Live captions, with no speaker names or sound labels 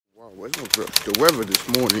Well, no, bro. The weather this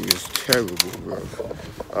morning is terrible, bro.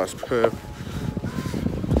 As per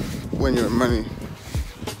when you're in money,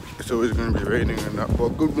 it's always going to be raining and that.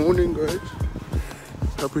 But good morning, guys.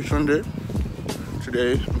 Happy Sunday.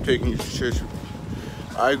 Today, I'm taking you to church.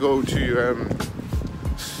 I go to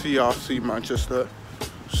CRC Manchester,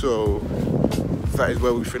 so that is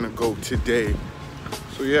where we finna go today.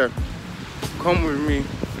 So yeah, come with me.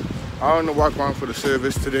 I don't know what's going for the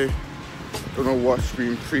service today. Don't know what's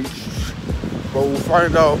being preached, but we'll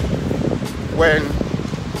find out when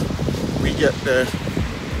we get there.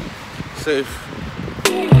 Safe.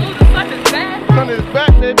 Sun is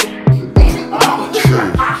back, baby.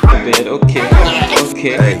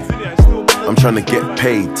 Okay. Hey, I'm trying to get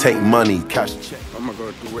paid, take money, cash check. Oh my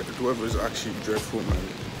god, the weather is actually dreadful, man.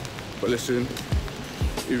 But listen,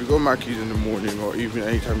 if you go Mackey's in the morning or even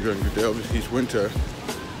anytime during the day, obviously it's winter,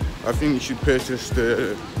 I think you should purchase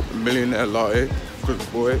the Millionaire Latte, because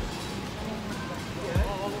boy,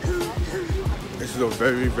 this is a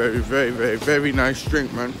very, very, very, very, very nice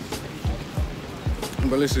drink, man.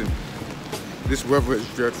 But listen, this weather is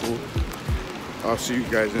dreadful. I'll see you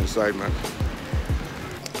guys inside, man.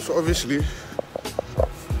 So obviously,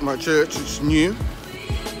 my church is new,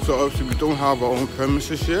 so obviously we don't have our own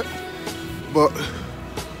premises yet, but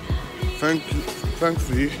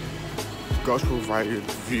thankfully, God's provided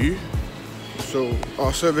view. So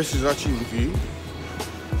our service is actually in view.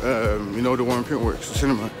 You know, the one in Printworks, the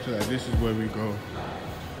cinema. So this is where we go.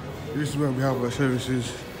 This is where we have our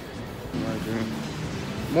services.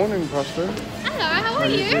 Morning, Pastor. Hello, how are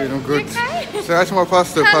you? Doing? I'm good. You okay? Say hi to my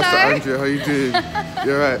pastor, Hello. Pastor Andrea. How you doing?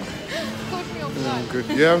 You're right. Called me on I'm good.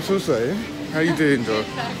 Yeah, I'm so sorry. How you doing, Joe?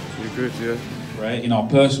 You're good, yeah. Right, in our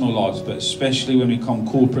personal lives, but especially when we come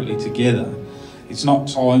corporately together, it's not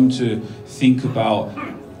time to think about,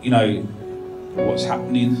 you know, what's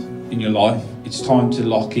happening in your life. It's time to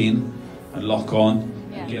lock in and lock on.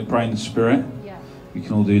 Yeah. Get a pray in the spirit. Yeah. We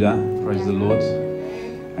can all do that. Praise the Lord.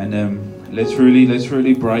 And let's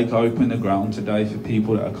really break open the ground today for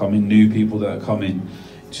people that are coming, new people that are coming,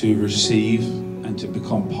 to receive and to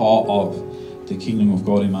become part of the kingdom of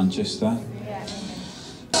God in Manchester. Yeah.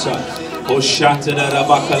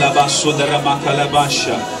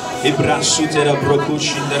 Ibrasutera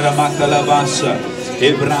brokushindera makalabasa.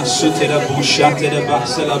 Ibrasutera bushatera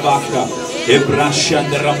basalabaka.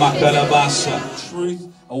 Ibrashandera makalabasa. Truth,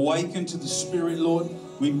 awaken to the Spirit, Lord.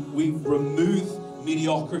 We remove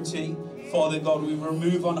mediocrity, Father God. We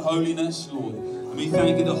remove unholiness, Lord. And we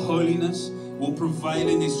thank you that holiness will prevail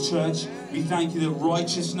in this church. We thank you that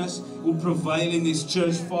righteousness will prevail in this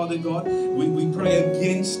church, Father God. We pray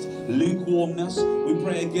against lukewarmness. We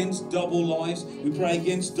pray against double lives. We pray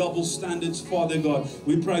against double standards, Father God.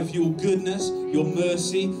 We pray for your goodness, your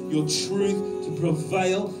mercy, your truth to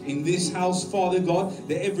prevail in this house, Father God,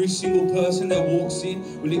 that every single person that walks in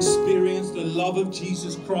will experience the love of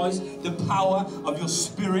Jesus Christ, the power of your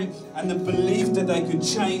Spirit, and the belief that they could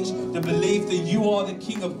change, the belief that you are the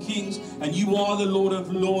King of Kings and you are the Lord of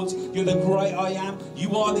Lords. You're the great I am.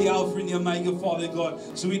 You are the Alpha and the Omega, Father God.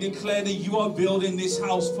 So we declare that you are building this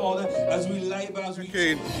house, Father, as we labor, as we...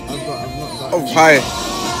 Okay. Oh, hi.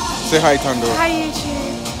 Say hi, Tando. Hi,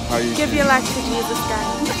 YouTube. How you Give doing? your life to Jesus,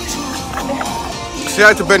 guys. Say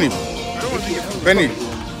hi to Benny.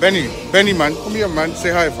 Benny, man. Come here, man.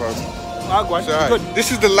 Say hi for us. Say hi.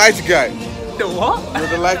 This is the light guy. The what? You're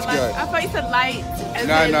the light guy. I thought you said light.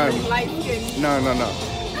 No. Light skin. No.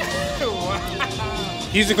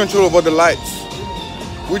 He's in control of all the lights.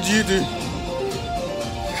 What do you do?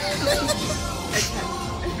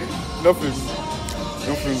 Nothing.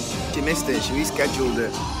 She missed it. She rescheduled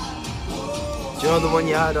it. Do you know the one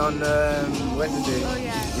you had on Wednesday? Oh,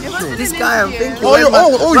 yeah. It wasn't This an guy, I'm interview.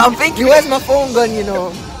 thinking. I'm thinking, where's my phone gun? You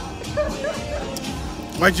know.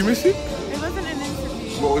 Why'd you miss it? It wasn't an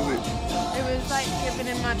interview. What was it? It was like giving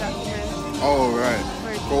in my documents Oh, right. for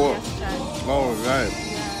a Go up. GPS check. Oh, right.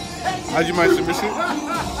 Yeah. How'd you manage to miss it? You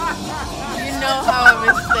know how I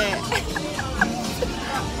missed it.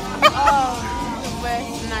 Oh, the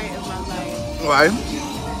worst night of my life. Why?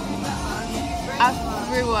 I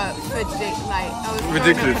threw up I was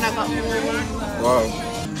Ridiculous. When I got home. Wow.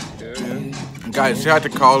 Guys, say hi to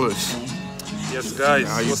Carlos. Yes, guys.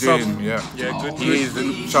 How you What's doing? up? Yeah. Yeah, good. He's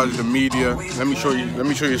in charge of the media. Let me show you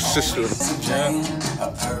his sister. He's in charge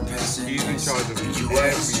of everything.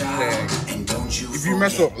 If you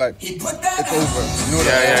mess up, like, it's over. You know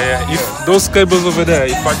that? Yeah. If those cables over there,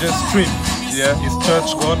 if I just strip, is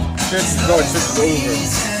church gone? Church is gone. Church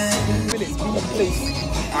is over.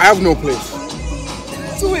 I have no place.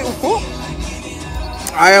 So wait, what?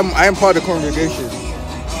 I am part of the congregation.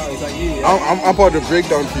 Oh, is that you? Yeah? I'm part of the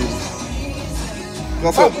breakdown team.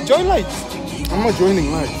 Join lights. I'm not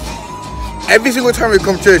joining lights. Every single time we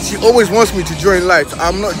come to church, she always wants me to join lights.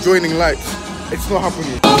 I'm not joining lights. It's not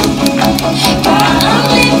happening. I'm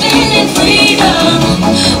living in freedom.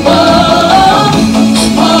 Whoa,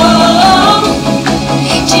 whoa.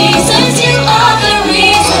 Jesus, you are the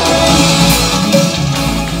reason.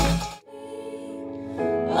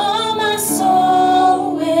 Oh, my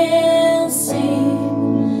soul will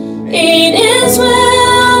sing. It is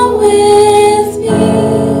well with me.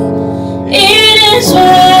 It is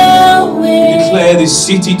well with me. We declare this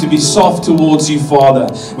city to be soft towards you, Father.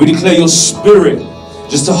 We declare your spirit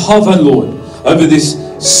just to hover, Lord, over this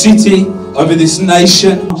city, over this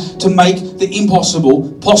nation, to make the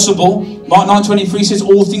impossible possible. Mark 9:23 says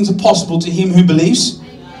all things are possible to him who believes.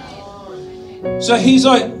 So he's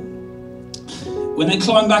like, when they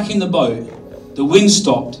climbed back in the boat, the wind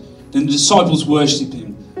stopped, then the disciples worshipped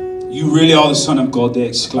him. You really are the Son of God, they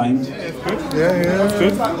exclaimed. Yeah.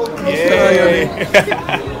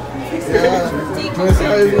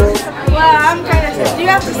 Well, I'm trying to say, do you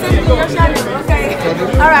have to send me your channel? Okay.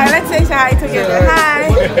 Alright, let's say hi together. Hi.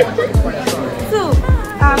 So,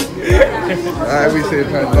 we say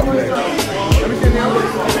hi.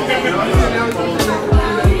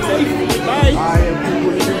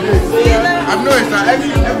 I've noticed that every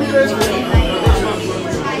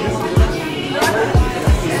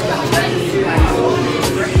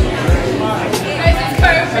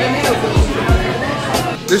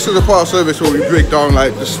This is the part of service where we break down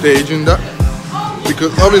like the stage and that,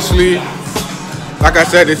 because obviously, like I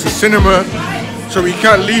said, it's a cinema, so we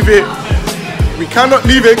can't leave it. We cannot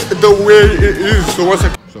leave it the way it is. So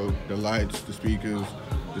the lights, the speakers,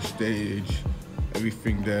 the stage,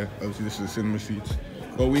 everything there. Obviously, this is the cinema seats,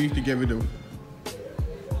 but we need to get rid of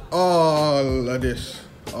all of this.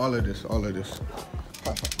 I'm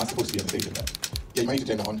supposed to be on the stage with that. Yeah, you might need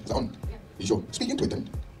to turn that on. Is that on? You sure? Speak into it then.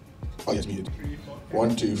 Oh yes, muted.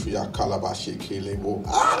 1, 2, 3, calabash, kele, wo.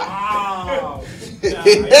 Ah!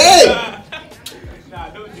 Hey! Nah,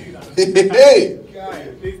 don't do that. Hey!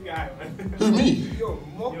 This guy, man. Who, me? You're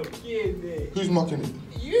mocking it. Who's mocking it?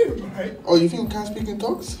 You, right? Oh, you think I can't speak in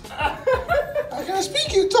tongues? I can't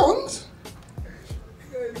speak in tongues?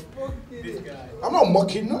 This guy. I'm not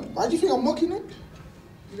mocking it. Why do you think I'm mocking it?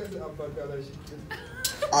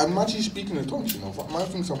 I'm actually speaking in tongues, you know. My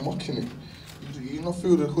thinks I'm mocking it. You not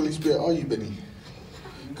feel the Holy Spirit, are you, Benny?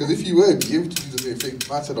 Because if you were, you'd be able to do the same thing.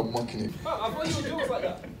 I said I'm mocking it. I thought you were jokes like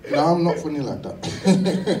that. No, I'm not funny like that.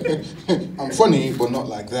 I'm funny, but not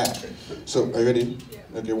like that. So, are you ready?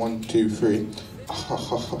 Yeah. Okay, 1, 2, 3. You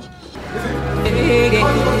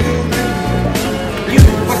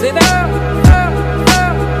sit down.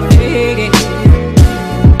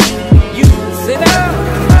 You sit down.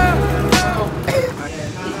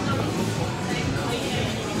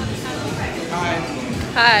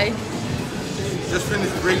 hi. Just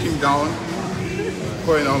finished breaking down,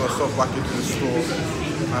 putting all the stuff back into the store.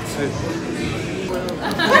 That's it.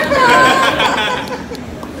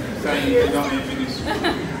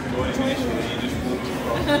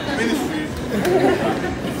 Ministry.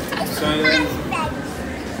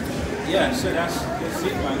 Yeah, so that's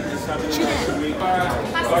it, man. Let's have a nice week.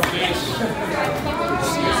 God bless.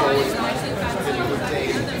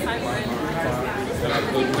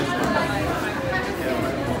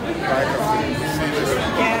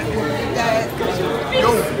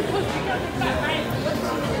 Yo!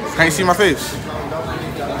 Can you see my face?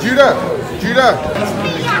 Judah!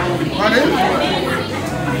 My name?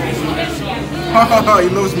 He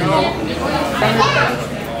knows me now.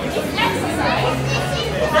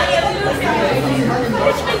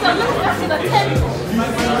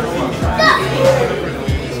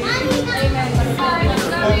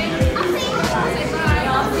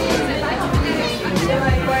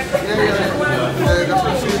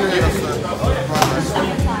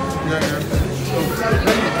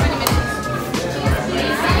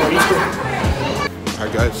 Hi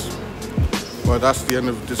guys, well that's the end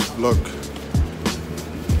of this vlog.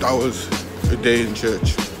 That was a day in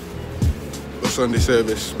church, a Sunday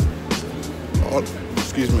service, all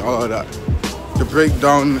of that, the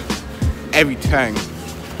breakdown, everything.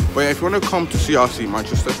 But if you want to come to CRC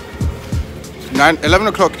Manchester,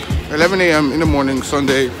 11 a.m. in the morning,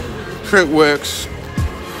 Sunday, Print Works,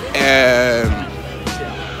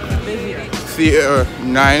 Theatre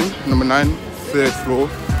 9, number 9, 3rd floor.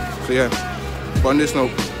 So yeah, but on this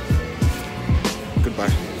note,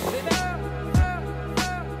 goodbye.